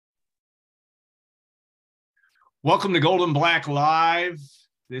Welcome to Golden Black Live.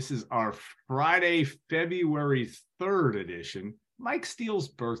 This is our Friday, February 3rd edition. Mike Steele's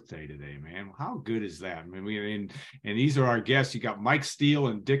birthday today, man. How good is that? I mean, and these are our guests. You got Mike Steele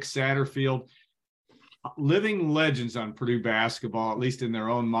and Dick Satterfield, living legends on Purdue basketball, at least in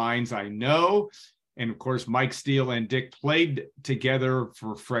their own minds, I know. And of course, Mike Steele and Dick played together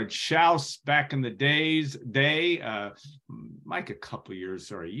for Fred Schaus back in the day. Mike, a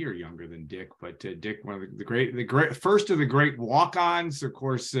year younger than Dick, but Dick, one of the great first of the great walk-ons, of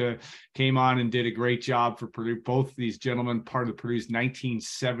course, came on and did a great job for Purdue. Both these gentlemen, part of Purdue's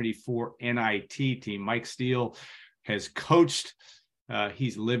 1974 NIT team. Mike Steele has coached.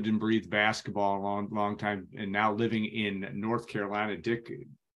 He's lived and breathed basketball a long time, and now living in North Carolina. Dick,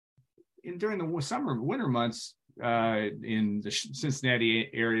 during the winter months in the Cincinnati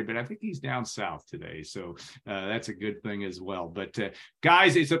area, but I think he's down south today. So that's a good thing as well. But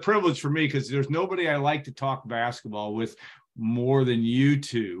guys, it's a privilege for me because there's nobody I like to talk basketball with more than you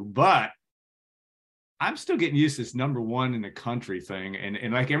two. But I'm still getting used to this number one in the country thing.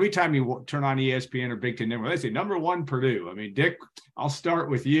 And like every time you turn on ESPN or Big Ten Network, they say number one Purdue. I mean, Dick, I'll start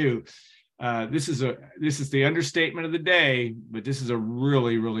with you. This is the understatement of the day, but this is a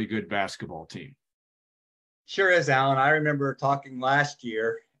really, really good basketball team. Sure is, Alan. I remember talking last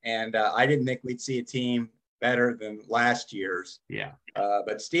year, and I didn't think we'd see a team better than last year's. Yeah.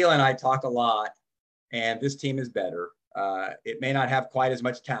 But Steele and I talk a lot, and this team is better. It may not have quite as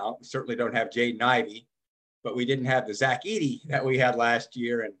much talent. We certainly don't have Jaden Ivey, but we didn't have the Zach Edey that we had last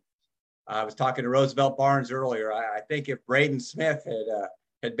year. And I was talking to Roosevelt Barnes earlier. I think if Braden Smith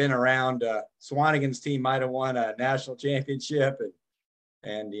had been around, Swanigan's team might have won a national championship,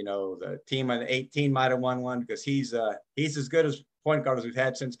 and you know, the team on 18 might have won one, because he's as good as point guard as we've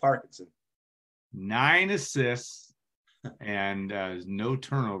had since Parkinson. 9 assists and no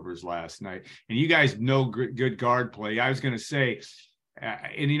turnovers last night. And you guys know good guard play. I was going to say,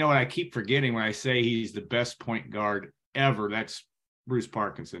 and you know what, I keep forgetting when I say he's the best point guard ever. That's Bruce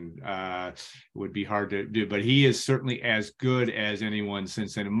Parkinson. Would be hard to do, but he is certainly as good as anyone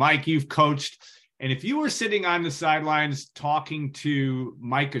since then. Mike, you've coached, and if you were sitting on the sidelines talking to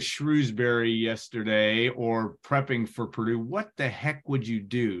Micah Shrewsbury yesterday or prepping for Purdue, what the heck would you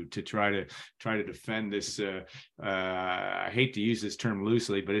do to try to defend this? I hate to use this term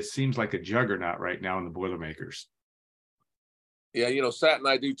loosely, but it seems like a juggernaut right now in the Boilermakers. Yeah, you know, Sat and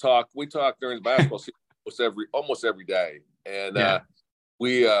I do talk. We talk during the basketball season almost every day. And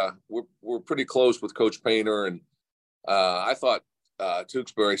we're pretty close with Coach Painter, and I thought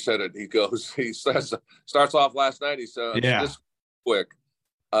Tewksbury said it. He starts off last night. He said, "This quick.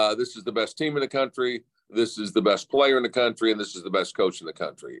 This is the best team in the country. This is the best player in the country, and this is the best coach in the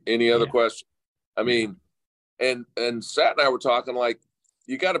country." Any other question? I mean, and Sat and I were talking like,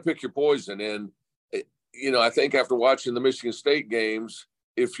 you got to pick your poison. And you know, I think after watching the Michigan State games,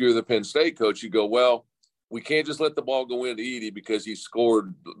 if you're the Penn State coach, you go, well, we can't just let the ball go into Edey because he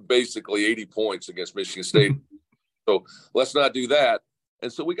scored basically 80 points against Michigan State. So let's not do that.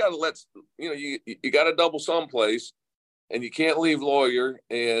 And so we got to you got to double someplace, and you can't leave Lawyer,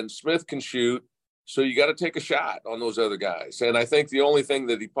 and Smith can shoot. So you got to take a shot on those other guys. And I think the only thing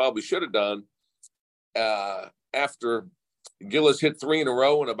that he probably should have done after Gillis hit 3 in a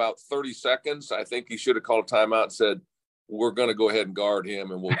row in about 30 seconds, I think he should have called a timeout and said, we're going to go ahead and guard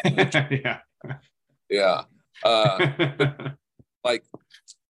him. And we'll Yeah. Like,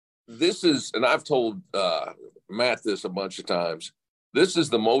 this is, and I've told Matt this a bunch of times, this is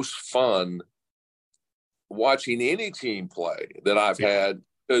the most fun watching any team play that I've had,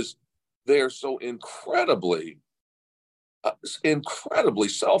 because they're so incredibly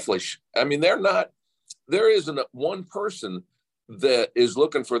selfish. I mean, there isn't one person that is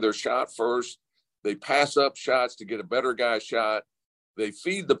looking for their shot first. They pass up shots to get a better guy shot. They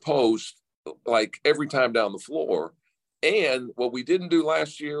feed the post like every time down the floor. And what we didn't do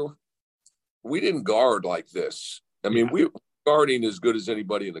last year, we didn't guard like this. I mean, we were guarding as good as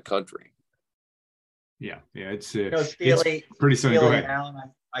anybody in the country. It's pretty soon. Go ahead, Alan.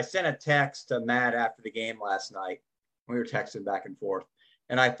 I sent a text to Matt after the game last night. We were texting back and forth,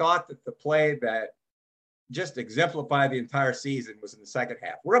 and I thought that the play that just exemplified the entire season was in the second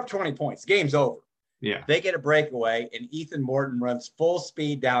half. We're up 20 points. Game's over. Yeah. They get a breakaway, and Ethan Morton runs full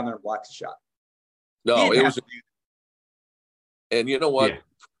speed down there and blocks a shot. No, it was. And you know what? Yeah.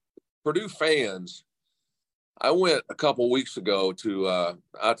 Purdue fans, I went a couple weeks ago to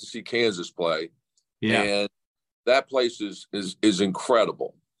out to see Kansas play. Yeah. And that place is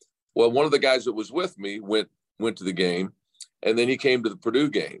incredible. Well, one of the guys that was with me went to the game, and then he came to the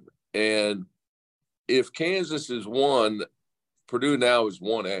Purdue game. And if Kansas is 1, Purdue now is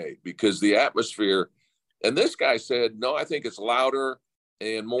 1A, because the atmosphere And this guy said, no, I think it's louder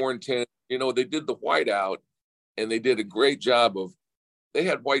and more intense. You know, they did the whiteout, and they did a great job of, they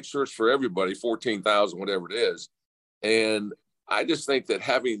had white shirts for everybody, 14,000, whatever it is. And I just think that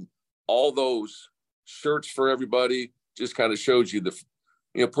having all those shirts for everybody just kind of shows you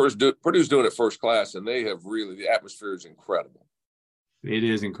Purdue's doing it first class, and they have really, the atmosphere is incredible. It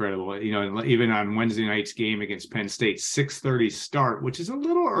is incredible. You know, even on Wednesday night's game against Penn State, 6:30 start, which is a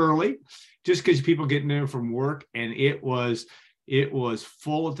little early just because people getting there from work, and it was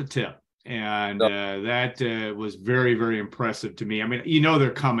full at the tip. And that was very, very impressive to me. I mean, you know, they're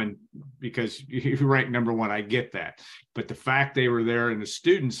coming because you're ranked number one. I get that. But the fact they were there, and the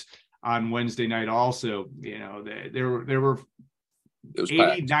students on Wednesday night also, you know, there were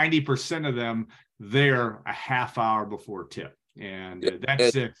 80-90% of them there a half hour before tip. And that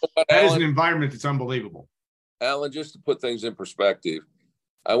is an environment that's unbelievable. Alan, just to put things in perspective,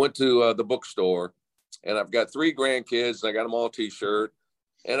 I went to the bookstore, and I've got 3 grandkids. I got them all a T-shirt,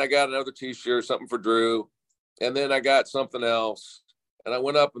 and I got another T-shirt, something for Drew, and then I got something else. And I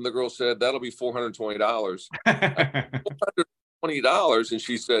went up, and the girl said, "That'll be $420." $420, and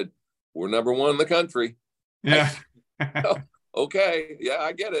she said, "We're number one in the country." Yeah. Okay. Yeah,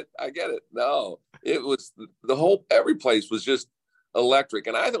 I get it. No, it was every place was just electric.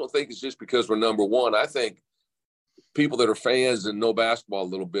 And I don't think it's just because we're number one. I think people that are fans and know basketball a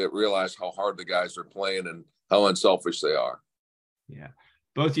little bit realize how hard the guys are playing and how unselfish they are. Yeah.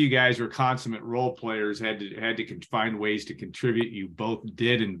 Both of you guys were consummate role players, had to find ways to contribute. You both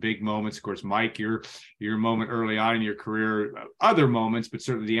did in big moments. Of course, Mike, your moment early on in your career, other moments, but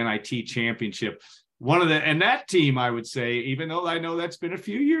certainly the NIT championship. And that team, I would say, even though I know that's been a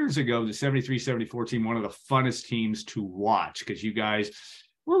few years ago, the 73-74 team, one of the funnest teams to watch because you guys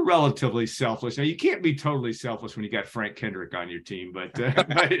were relatively selfless. Now, you can't be totally selfless when you got Frank Kendrick on your team, but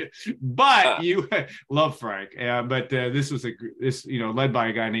you love Frank. This was led by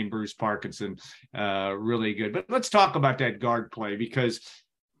a guy named Bruce Parkinson, really good. But let's talk about that guard play, because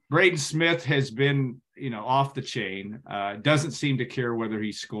Braden Smith has been, off the chain, doesn't seem to care whether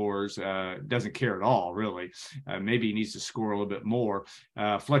he scores, doesn't care at all, really. Maybe he needs to score a little bit more.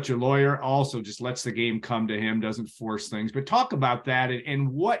 Fletcher Lawyer also just lets the game come to him, doesn't force things. But talk about that and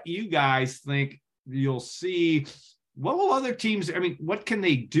what you guys think you'll see. What will other teams, what can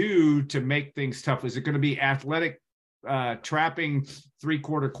they do to make things tough? Is it going to be athletic, trapping,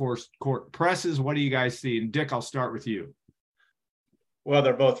 three-quarter court presses? What do you guys see? And Dick, I'll start with you. Well,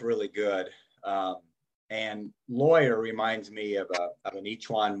 they're both really good. And Lawyer reminds me of an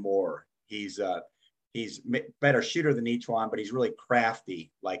Echuan Moore. He's better shooter than Echuan, but he's really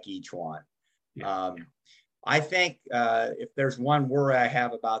crafty like Echuan. Yeah. I think if there's one worry I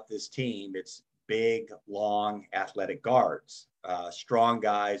have about this team, it's big, long, athletic guards, strong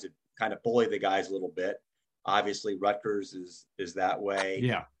guys that kind of bully the guys a little bit. Obviously, Rutgers is that way.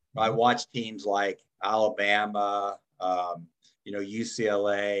 Yeah. I watch teams like Alabama,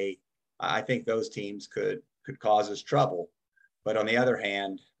 UCLA. I think those teams could cause us trouble, but on the other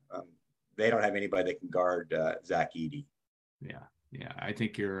hand, they don't have anybody that can guard Zach Edey. Yeah, I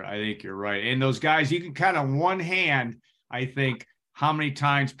think you're right. And those guys, you can kind of one hand, I think, how many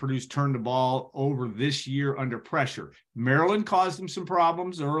times Purdue's turned the ball over this year under pressure. Maryland caused them some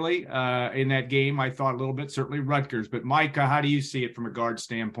problems early in that game, I thought a little bit, certainly Rutgers. But Micah, how do you see it from a guard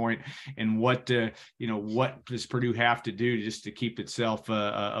standpoint, and what does Purdue have to do just to keep itself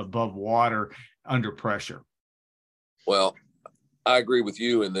above water under pressure? Well, I agree with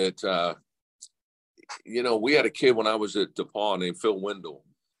you in that, we had a kid when I was at DePaul named Phil Wendell.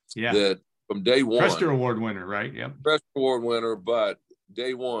 Yeah. That from day one. Prester Award winner, right? Yep. Prester Award winner, but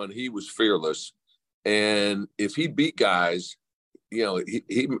day one, he was fearless. And if he beat guys,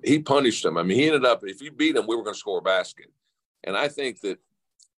 he punished them. He ended up, if he beat them, we were going to score a basket. And I think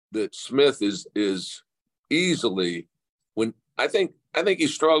that Smith is easily, when I think he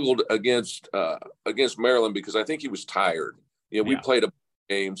struggled against Maryland because I think he was tired. We played a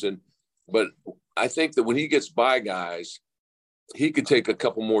games, but I think that when he gets by guys, he could take a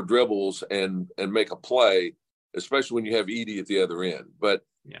couple more dribbles and make a play, especially when you have Edey at the other end. But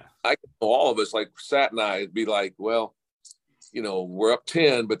yeah, I know all of us, like Sat and I, would be like, well, we're up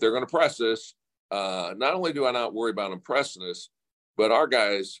 10, but they're going to press us. Not only do I not worry about them pressing us, but our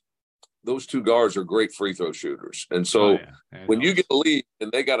guys, those two guards are great free throw shooters. And so when you get the lead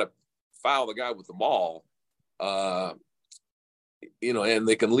and they got to foul the guy with the ball, and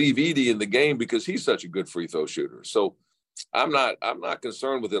they can leave Edey in the game because he's such a good free throw shooter. So I'm not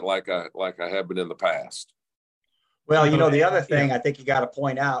concerned with it like I have been in the past. Well, the other thing I think you got to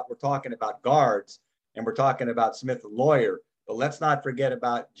point out, we're talking about guards and we're talking about Smith and Lawyer. But let's not forget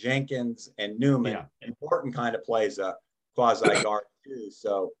about Jenkins and Newman. Yeah. Morton kind of plays a quasi guard too.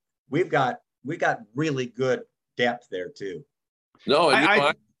 So we got really good depth there too. No, and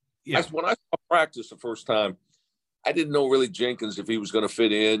when I saw practice the first time, I didn't know really Jenkins if he was going to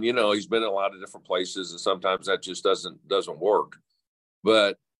fit in. You know, he's been in a lot of different places, and sometimes that just doesn't work.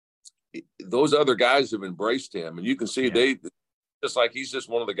 But those other guys have embraced him, and you can see they just like he's just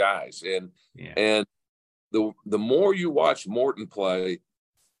one of the guys. And the more you watch Morton play,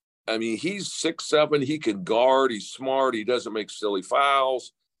 I mean, he's 6'7", he can guard, he's smart, he doesn't make silly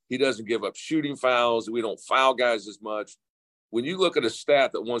fouls, he doesn't give up shooting fouls, we don't foul guys as much. When you look at a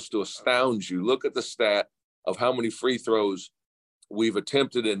stat that wants to astound you, look at the stat of how many free throws we've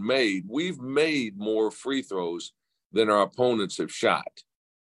attempted and made. We've made more free throws than our opponents have shot.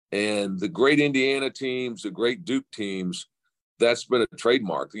 And the great Indiana teams, the great Duke teams, that's been a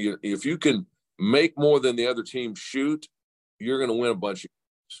trademark. If you can make more than the other team shoot, you're going to win a bunch of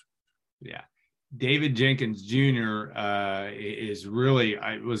games. Yeah. David Jenkins Jr.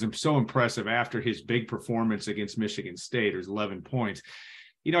 Was so impressive after his big performance against Michigan State. There's 11 points.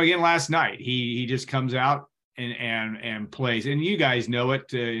 You know, again, last night, he just comes out and plays. And you guys know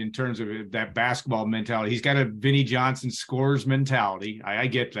it in terms of that basketball mentality. He's got a Vinnie Johnson scores mentality. I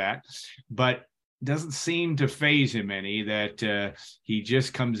get that. But doesn't seem to phase him any, that he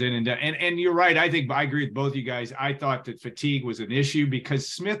just comes in and you're right. I agree with both you guys. I thought that fatigue was an issue because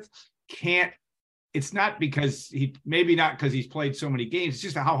Smith can't. It's not because he's played so many games. It's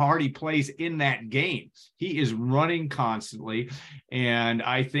just how hard he plays in that game. He is running constantly. And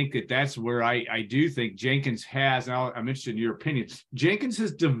I think that's where I do think Jenkins has, and I'm interested in your opinion, Jenkins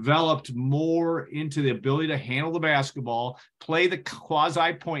has developed more into the ability to handle the basketball, play the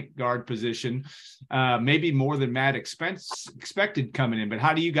quasi point guard position, maybe more than Matt expected coming in. But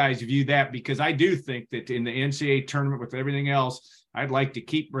how do you guys view that? Because I do think that in the NCAA tournament with everything else, I'd like to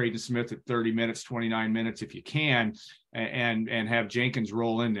keep Braden Smith at 30 minutes, 29 minutes if you can, and have Jenkins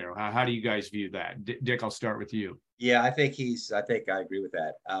roll in there. How do you guys view that? Dick, I'll start with you. Yeah, I think I agree with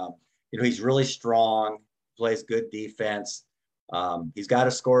that. He's really strong, plays good defense. He's got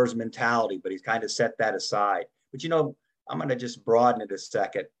a scorer's mentality, but he's kind of set that aside. But, I'm going to just broaden it a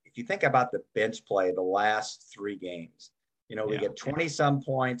second. If you think about the bench play, the last 3 games, we get 20-some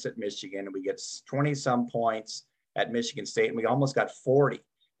points at Michigan, and we get 20-some points at Michigan State, and we almost got 40.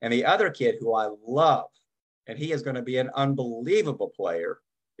 And the other kid who I love, and he is going to be an unbelievable player,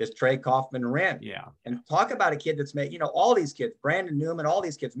 is Trey Kaufman-Renn. Yeah. And talk about a kid that's made, all these kids, Brandon Newman, all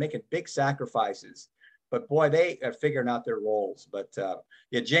these kids making big sacrifices. But boy, they are figuring out their roles. But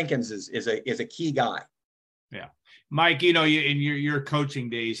Jenkins is a key guy. Yeah. Mike, in your coaching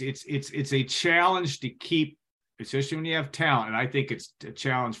days, it's a challenge to keep, especially when you have talent. And I think it's a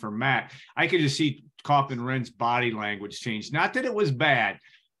challenge for Matt. I could just see Kaufman-Renn's body language change. Not that it was bad,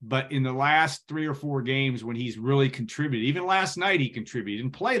 but in the last 3 or 4 games when he's really contributed, even last night he contributed. He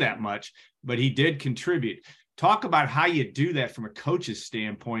didn't play that much, but he did contribute. Talk about how you do that from a coach's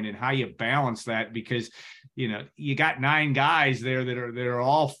standpoint and how you balance that, because, you got 9 guys there that are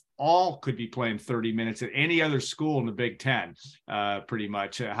all could be playing 30 minutes at any other school in the Big Ten, pretty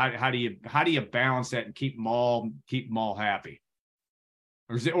much. How do you balance that and keep them all happy?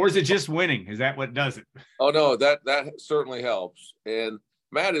 Or is it just winning? Is that what does it? Oh, no, that certainly helps. And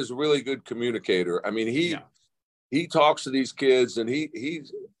Matt is a really good communicator. I mean, he talks to these kids, and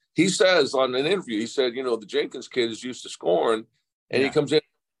he says on an interview, he said, the Jenkins kid is used to scoring, and he comes in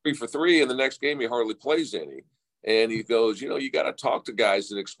 3 for 3, and the next game he hardly plays any. And he goes, you got to talk to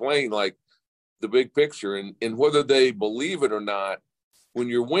guys and explain like the big picture, and whether they believe it or not, when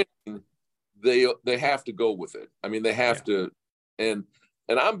you're winning, they have to go with it. I mean, they have to. And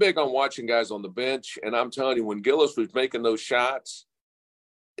I'm big on watching guys on the bench. And I'm telling you, when Gillis was making those shots,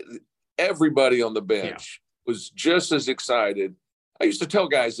 everybody on the bench was just as excited. I used to tell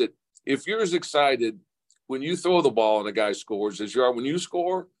guys that if you're as excited when you throw the ball and a guy scores as you are when you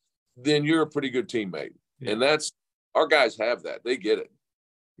score, then you're a pretty good teammate. Yeah. And our guys have that. They get it.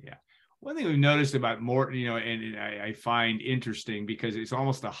 Yeah. One thing we've noticed about Morton, and I find interesting because it's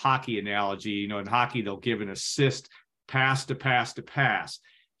almost a hockey analogy. In hockey, they'll give an assist pass to pass to pass.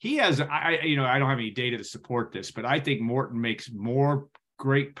 He has, I don't have any data to support this, but I think Morton makes more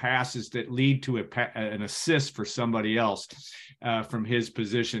great passes that lead to an assist for somebody else from his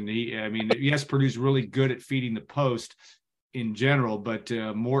position. Yes, Purdue's really good at feeding the post in general, but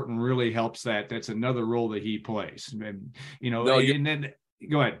Morton really helps that. That's another role that he plays. And, and then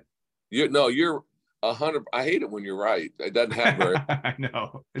go ahead. You're 100. I hate it when you're right. It doesn't happen very. I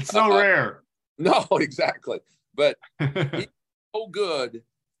know. It's so rare. No, exactly. But he's so good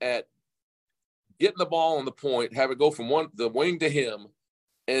at getting the ball on the point, have it go from the wing to him,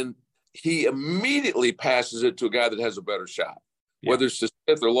 and he immediately passes it to a guy that has a better shot, whether it's to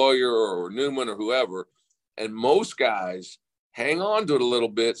Smith or Lawyer or Newman or whoever. And most guys hang on to it a little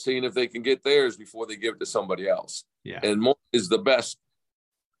bit, seeing if they can get theirs before they give it to somebody else. Yeah. And Moore is the best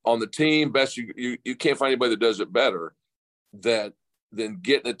on the team. Best you can't find anybody that does it better than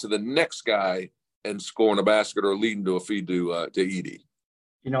getting it to the next guy and scoring a basket or leading to a feed to Edie.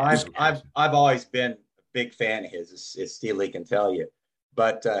 You know, I've always been a big fan of his, as Steele can tell you.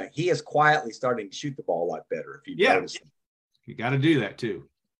 But he is quietly starting to shoot the ball a lot better. If you notice, you got to do that too.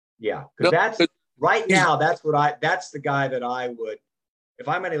 Yeah, because that's right now. That's the guy that I would, if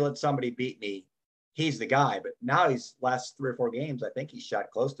I'm going to let somebody beat me, he's the guy. But now he's last 3 or 4 games, I think he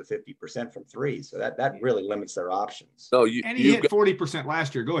shot close to 50% from threes. So that really limits their options. No, he hit 40%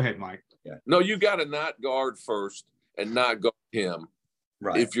 last year. Go ahead, Mike. Yeah. No, you got to not guard first and not guard him.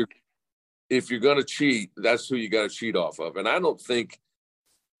 Right. If you're going to cheat, that's who you got to cheat off of. And I don't think.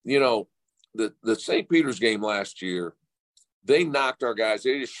 You know, the St. Peter's game last year, they knocked our guys.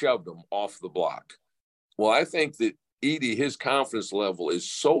 They just shoved them off the block. Well, I think that Edie, his confidence level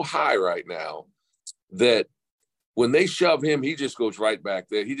is so high right now that when they shove him, he just goes right back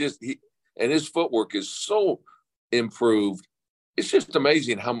there. And his footwork is so improved. It's just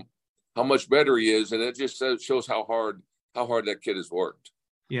amazing how much better he is, and it just shows how hard that kid has worked.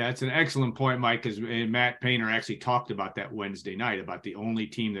 Yeah, it's an excellent point, Mike, because Matt Painter actually talked about that Wednesday night, about the only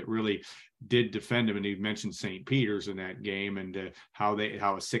team that really did defend him. And he mentioned St. Peter's in that game, and how a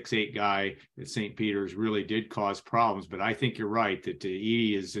 6'8" guy at St. Peter's really did cause problems. But I think you're right that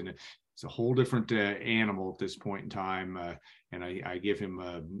Edie is it's a whole different animal at this point in time. And I give him,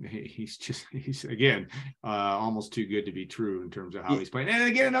 he's again, almost too good to be true in terms of how he's playing. And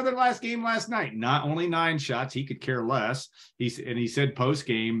again, another game last night, not only 9 shots, he could care less. He said post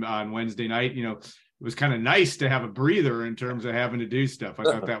game on Wednesday night, you know, it was kind of nice to have a breather in terms of having to do stuff. I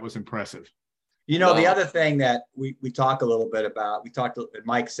thought that was impressive. You know, the other thing that we talk a little bit about,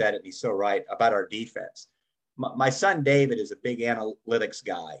 Mike said it, and he's so right, about our defense. My son David is a big analytics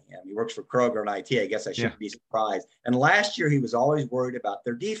guy, and he works for Kroger and IT. I guess I shouldn't be surprised. And last year he was always worried about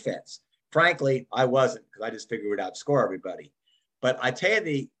their defense. Frankly, I wasn't, because I just figured we'd outscore everybody. But I tell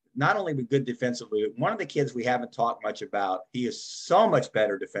you, not only we good defensively, one of the kids we haven't talked much about, he is so much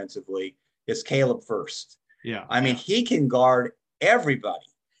better defensively, is Caleb First. Yeah. I mean, he can guard everybody.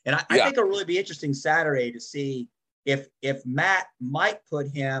 And I think it'll really be interesting Saturday to see if Matt might put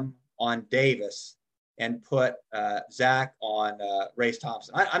him on Davis and put Zach on Race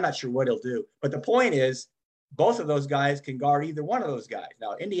Thompson. I'm not sure what he'll do. But the point is, both of those guys can guard either one of those guys.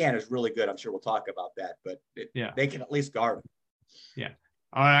 Now, Indiana's really good. I'm sure we'll talk about that. But they can at least guard them. Yeah.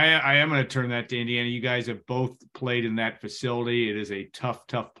 I am going to turn that to Indiana. You guys have both played in that facility. It is a tough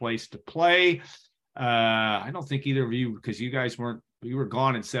place to play. I don't think either of you, because you guys you were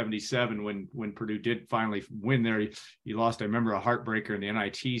gone in 77 when Purdue did finally win there. You lost, I remember, a heartbreaker in the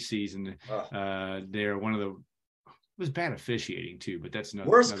NIT season. There, it was bad officiating too, but that's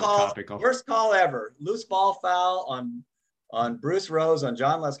another topic. Worst call ever. Loose ball foul on Bruce Rose on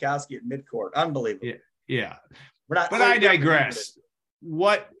John Leskowski at midcourt. Unbelievable. Yeah. But I digress.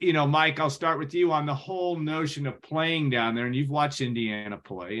 Mike, I'll start with you on the whole notion of playing down there, and you've watched Indiana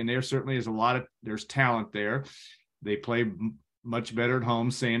play, and there certainly is there's talent there. They play much better at home,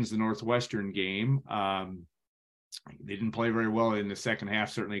 sans the Northwestern game. They didn't play very well in the second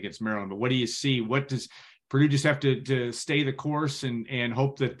half, certainly against Maryland. But what do you see? What does Purdue just have to stay the course and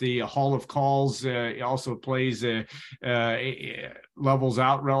hope that the Hall of Calls also plays levels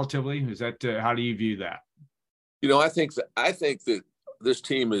out relatively? Is that how do you view that? I think that this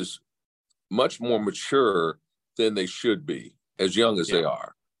team is much more mature than they should be, as young as they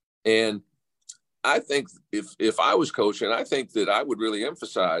are. And I think if I was coaching, I think that I would really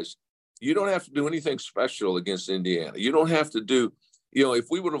emphasize, you don't have to do anything special against Indiana. You don't have to do, if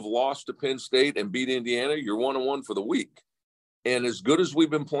we would have lost to Penn State and beat Indiana, you're 1-1 for the week. And as good as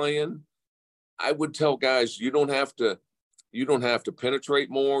we've been playing, I would tell guys, you don't have to penetrate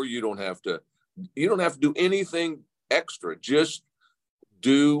more. You don't have to do anything extra. Just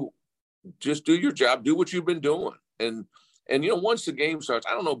do your job, do what you've been doing. And once the game starts,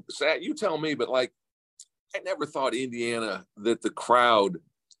 I don't know, Sat, you tell me, but I never thought Indiana, that the crowd,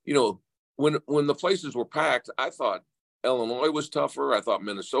 when the places were packed, I thought Illinois was tougher. I thought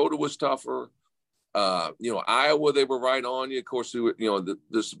Minnesota was tougher. Iowa, they were right on you. Of course,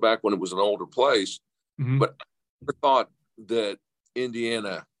 this is back when it was an older place. Mm-hmm. But I never thought that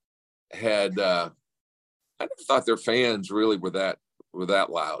Indiana had, I never thought their fans really were that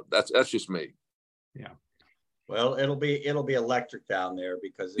loud. That's just me. Yeah. Well, it'll be electric down there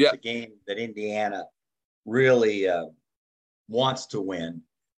because it's a game that Indiana really wants to win,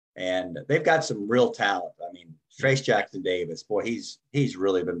 and they've got some real talent. I mean, Trace Jackson Davis, boy, he's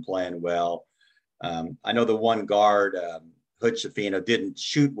really been playing well. I know the one guard, Hood Shafino, didn't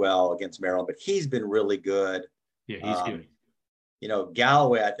shoot well against Maryland, but he's been really good. Yeah, he's good. You know,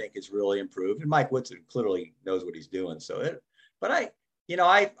 Galloway, I think, has really improved, and Mike Woodson clearly knows what he's doing.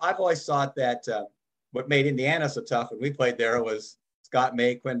 I've always thought that what made Indiana so tough when we played there was Scott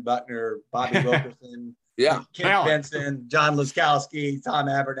May, Quinn Buckner, Bobby Wilkerson, Ken Benson, John Laskowski, Tom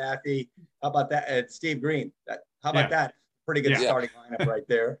Abernathy. How about that? And Steve Green. How about that? Pretty good starting lineup right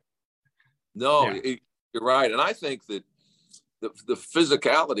there. No, you're right. And I think that the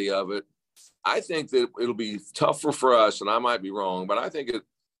physicality of it, I think that it'll be tougher for us, and I might be wrong, but I think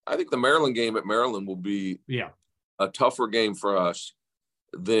the Maryland game at Maryland will be a tougher game for us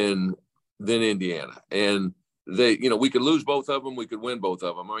than Indiana. And we could lose both of them, we could win both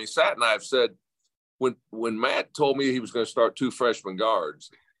of them. I mean, Sat and I have said when Matt told me he was going to start 2 freshman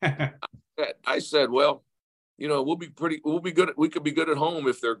guards, I said, well, we'll be good. We could be good at home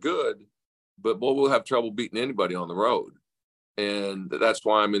if they're good, but boy, we'll have trouble beating anybody on the road. And that's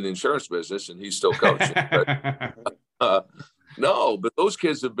why I'm in the insurance business and he's still coaching. No, but those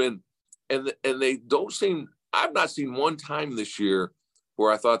kids have been, and they don't seem, I've not seen one time this year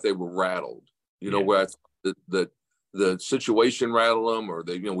where I thought they were rattled, where I thought the situation rattled them, or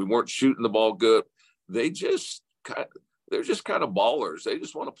we weren't shooting the ball good. They're just kind of ballers. They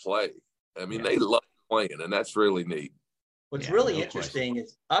just want to play. I mean, they love playing, and that's really neat. What's really interesting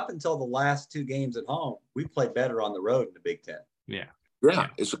is up until the last 2 games at home, we played better on the road in the Big Ten. Yeah,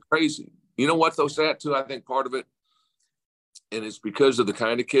 it's crazy. You know what, though, Sat, too? I think part of it, and it's because of the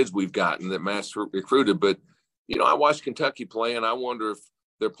kind of kids we've gotten that Matt's recruited. But, I watched Kentucky play, and I wonder if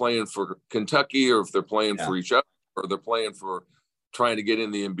they're playing for Kentucky or if they're playing for each other or they're playing for trying to get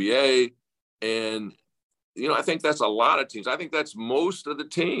in the NBA. And, I think that's a lot of teams. I think that's most of the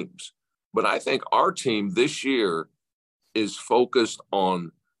teams. But I think our team this year is focused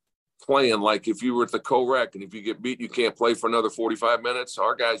on playing like if you were at the co-rec and if you get beat, you can't play for another 45 minutes.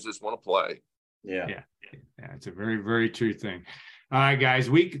 Our guys just want to play. Yeah. It's a very, very true thing. All right, guys,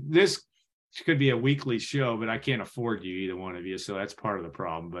 this could be a weekly show, but I can't afford you, either one of you. So that's part of the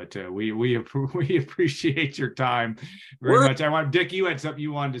problem, but we appreciate your time very much. Dick, you had something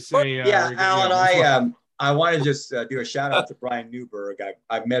you wanted to say. Alan, I want to just do a shout out to Brian Newberg.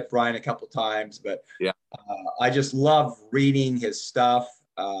 I've met Brian a couple times, but I just love reading his stuff.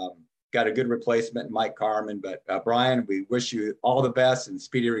 Got a good replacement in Mike Carmen, but Brian, we wish you all the best and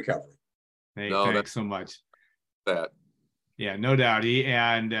speedy recovery. Hey, thanks so much. Yeah, no doubt.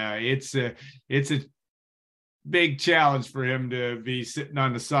 It's a big challenge for him to be sitting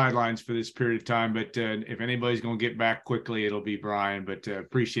on the sidelines for this period of time. But if anybody's going to get back quickly, it'll be Brian. But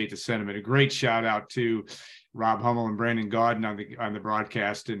appreciate the sentiment. A great shout out to Rob Hummel and Brandon Godden on the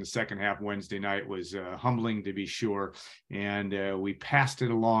broadcast in the second half Wednesday night was humbling, to be sure. And we passed it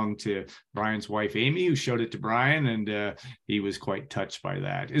along to Brian's wife, Amy, who showed it to Brian, and he was quite touched by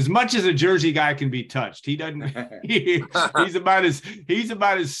that. As much as a Jersey guy can be touched, he doesn't. He's about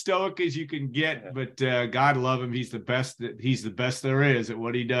as stoic as you can get. But God love him. He's the best. He's the best there is at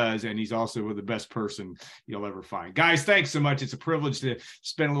what he does, and he's also the best person you'll ever find. Guys, thanks so much. It's a privilege to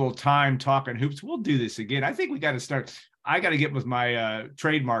spend a little time talking hoops. We'll do this again. I think we got to start. I got to get with my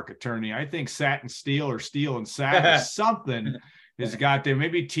trademark attorney. I think Sat and Steele or Steele and Sat or something has got there.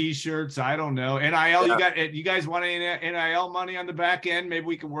 Maybe T-shirts. I don't know. NIL. You guys want any NIL money on the back end? Maybe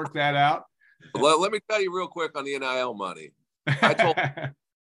we can work that out. Well, let me tell you real quick on the NIL money. I told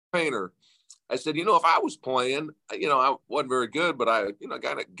Painter, I said, if I was playing, I wasn't very good, but I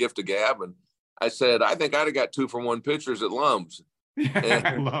got a gift of gab, and I said, I think I'd have got 2-for-1 pitchers at Alums.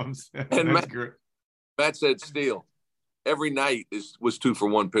 Alums. That's great. Matt said, Steele, every night was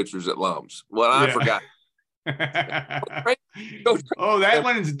 2-for-1 pitchers at Alums. Well, I forgot. That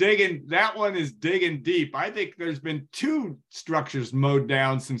one is digging. That one is digging deep. I think there's been 2 structures mowed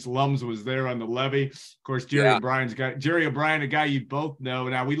down since Alums was there on the levee. Of course, Jerry O'Brien, a guy you both know.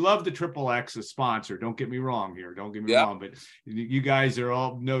 Now, we love the Triple X, a sponsor. Don't get me wrong here. Don't get me wrong. But you guys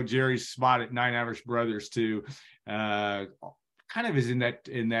all know Jerry's spot at 9 Irish Brothers too. Kind of is in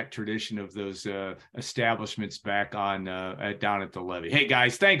that tradition of those establishments back on down at the levee. Hey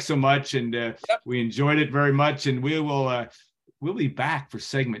guys, thanks so much, and we enjoyed it very much. And we'll be back for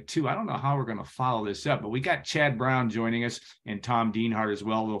segment 2. I don't know how we're going to follow this up, but we got Chad Brown joining us and Tom Dienhart as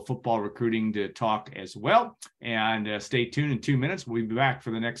well. A little football recruiting to talk as well. And stay tuned. In 2 minutes, we'll be back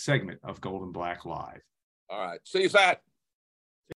for the next segment of Gold and Black Live. All right, see you, Fat.